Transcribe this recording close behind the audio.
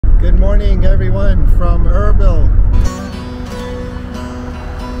Good morning everyone from Erbil.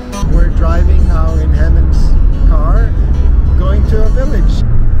 We're driving now in Hemen's car going to a village.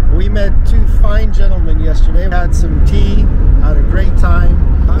 We met two fine gentlemen yesterday, had some tea, had a great time.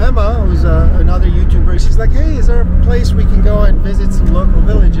 Emma, who's another YouTuber, she's like, hey, is there a place we can go and visit some local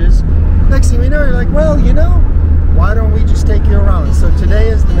villages? Next thing we know, you're like, well, you know, why don't we just take you around? So today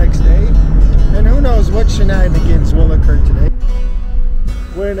is the next day, and who knows what shenanigans will occur today.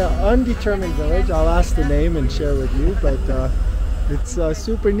 We're in an undetermined village. I'll ask the name and share with you, but it's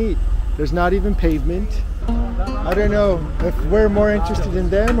super neat. There's not even pavement. I don't know if we're more interested in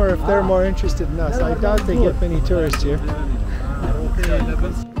them or if they're more interested in us. I doubt they get many tourists here.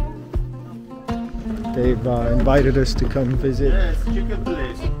 They've invited us to come visit. Yes, chicken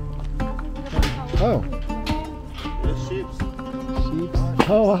place. Oh. Yes, sheep. Sheep.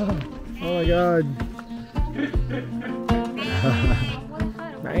 Oh wow. Oh my god.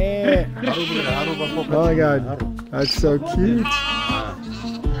 Oh my god. That's so cute.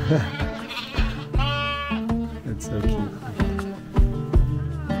 That's so cute.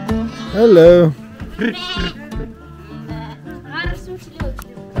 Hello.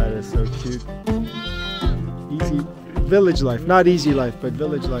 That is so cute. Easy village life. Not easy life, but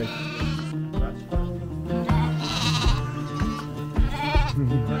village life.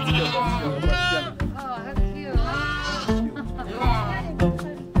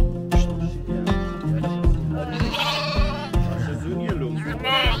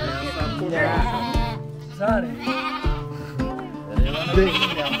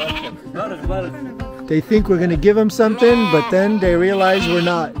 They think we're gonna give them something, but then they realize we're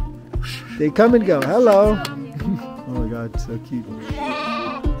not. They come and go. Hello. Oh my god, so cute.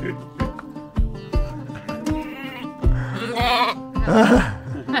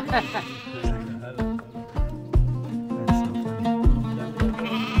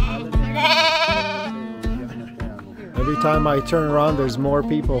 Every time I turn around, there's more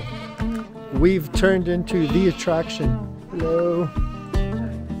people. We've turned into the attraction. Hello.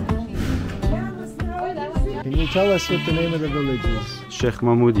 Can you tell us what the name of the village is? Sheikh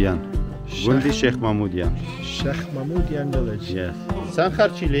Mahmoudian. Gundi Sheikh Mahmoudian. Sheikh Mahmoudian village. Yes. San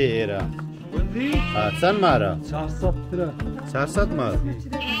Kharchili era. San Mara. 400 Mara.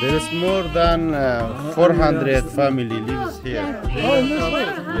 There is more than 400 family lives here. Oh, in this way?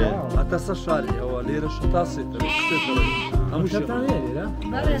 Yeah.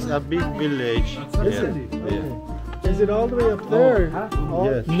 It's a big village. Is it? Yeah. Is it all the way up there?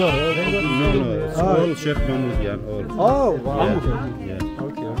 Yes. No. No. It's all Sheikh Mahmoudian. Oh, wow. Yeah.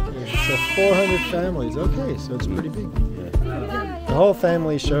 Okay. So 400 families. Okay, so it's pretty big. Yeah. The whole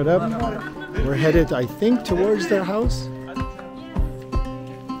family showed up. We're headed, I think, towards their house.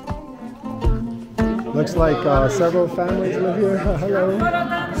 Looks like several families live here. Hello.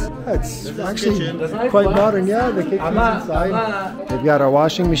 It's actually quite modern. Yeah, the kitchen's inside. They've got a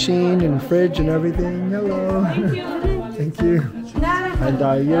washing machine and fridge and everything. Hello. Thank you. And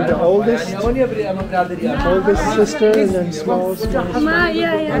you're the oldest sister, and then small.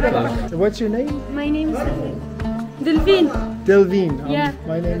 Yeah. So what's your name? My name is Delvin. Delvin. Yeah.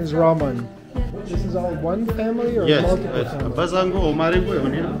 My name is Rahman. This is all one family or multiple families? Bazango, Maringo,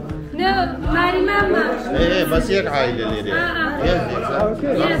 No, my mama. بس هيك عائلة اللي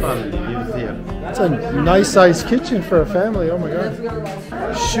Okay. One family lives here. It's a nice sized kitchen for a family. Oh my god.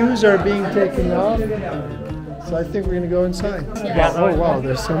 Shoes are being taken off. So I think we're gonna go inside. Oh wow,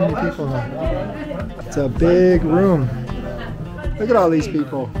 there's so many people now. It's a big room. Look at all these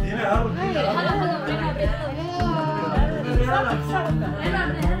people.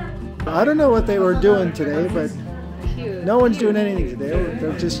 I don't know what they were doing today, but no one's doing anything today.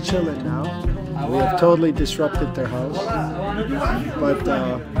 They're just chilling now. We have totally disrupted their house, but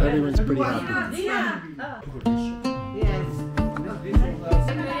everyone's pretty happy.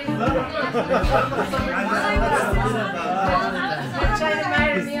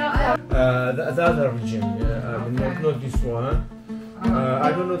 The other region, not this one.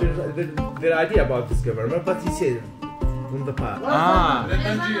 I don't know their idea about this government, but he said from the past.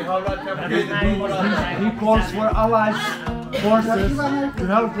 He calls for allies forces to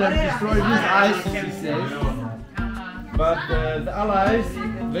help them destroy his eyes, he says. But the allies,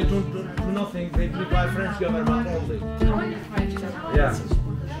 they don't do nothing. They live by French government only. Yeah.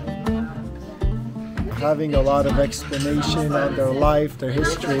 Having a lot of explanation on their life, their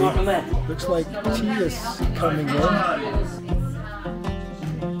history. Looks like tea is coming in.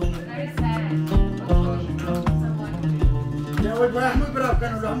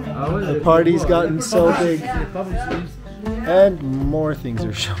 The party's gotten so big, and more things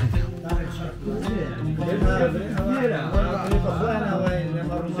are showing up.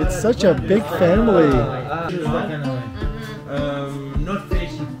 It's such a big family. Not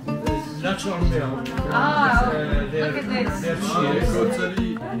natural milk. Look at this.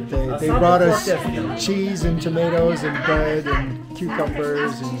 They brought us cheese and tomatoes and bread and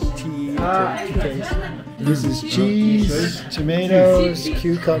cucumbers and tea to taste. This is cheese, tomatoes,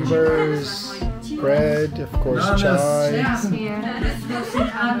 cucumbers, bread, of course, chai.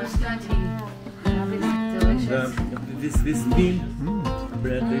 This bean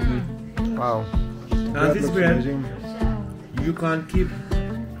bread, Wow. and this looks bread, amazing. you can keep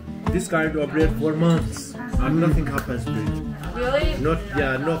this kind of bread for months and nothing happens to it. Really? No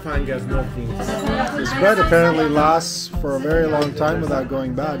fungus, nothing. This bread apparently lasts for a very long time without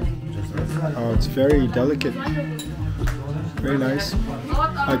going bad. Oh, it's very delicate. Very nice.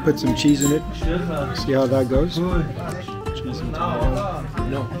 I put some cheese in it. See how that goes? Cheese and tomato.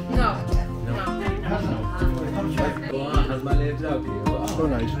 No. So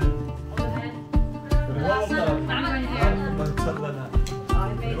nice.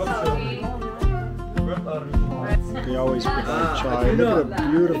 They always provide chai. Look at the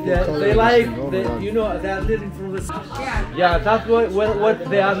beautiful color. They like, oh my God. you know, they are learning from the school. Yeah, that's what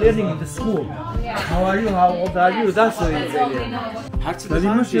they are learning in the school. How are you? How old are you? That's what they learn.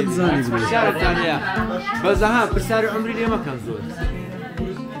 هذه مش يبزاني بلي. الشارع الثانية بس ها بسعر عمري ليه ما كان زود.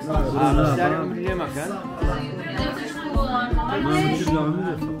 بسعر عمري ليه ما كان.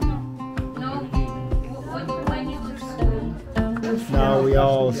 Now we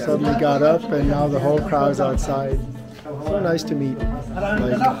all suddenly got up and now the whole crowd's outside. So nice to meet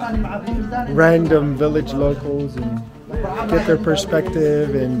like random village locals and get their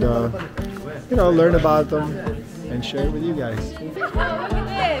perspective and you know, learn about them and share it with you guys. The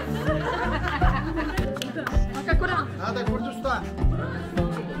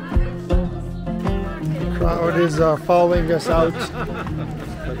crowd is following us out.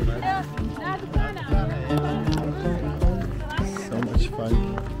 So much fun.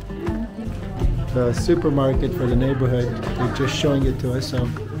 The supermarket for the neighborhood, they're just showing it to us, so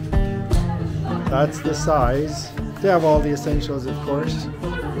that's the size. They have all the essentials, of course.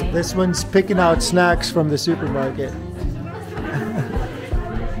 This one's picking out snacks from the supermarket.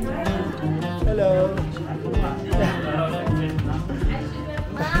 Hello.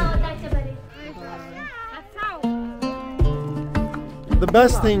 The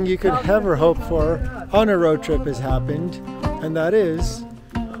best thing you could ever hope for on a road trip has happened, and that is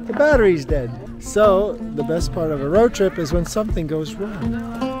the battery's dead. So the best part of a road trip is when something goes wrong.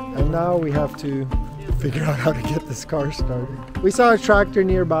 And now we have to figure out how to get this car started. We saw a tractor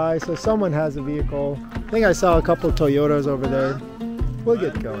nearby, so someone has a vehicle. I think I saw a couple Toyotas over there. We'll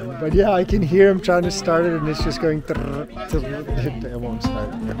get going. But yeah, I can hear him trying to start it and it's just going it won't start.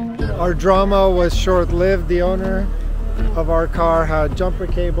 Our drama was short-lived. The owner of our car had jumper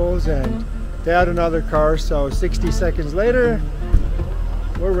cables and they had another car, so 60 seconds later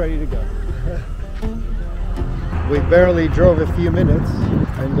we're ready to go. We barely drove a few minutes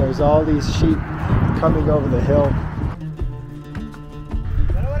and there's all these sheep coming over the hill.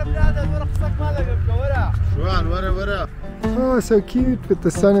 Oh, so cute with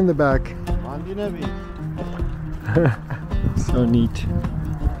the sun in the back. So neat.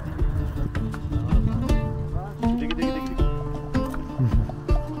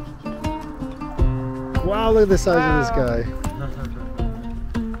 Wow, look at the size of this guy.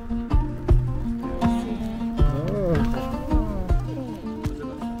 Oh.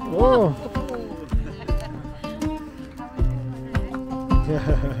 Whoa.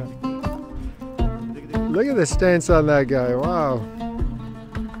 Look at the stance on that guy. Wow.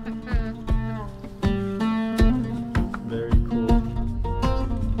 Very cool.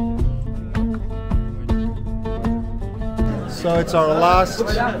 So it's our last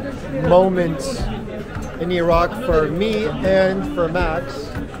moment in Iraq for me and for Max.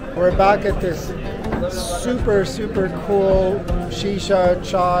 We're back at this super cool shisha,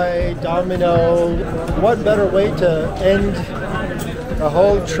 chai, domino. What better way to end the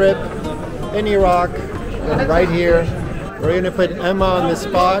whole trip in Iraq than right here. We're gonna put Emma on the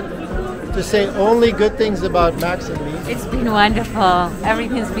spot to say only good things about Max and me. It's been wonderful.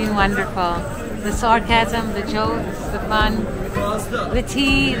 Everything's been wonderful. The sarcasm, the jokes, the fun, the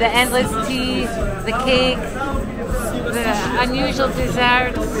tea, the endless tea, the cake, the unusual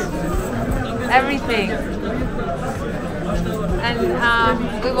desserts, everything.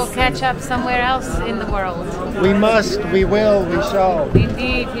 And we will catch up somewhere else in the world. We must, we will, we shall.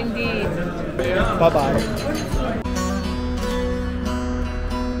 Indeed, indeed. Bye-bye.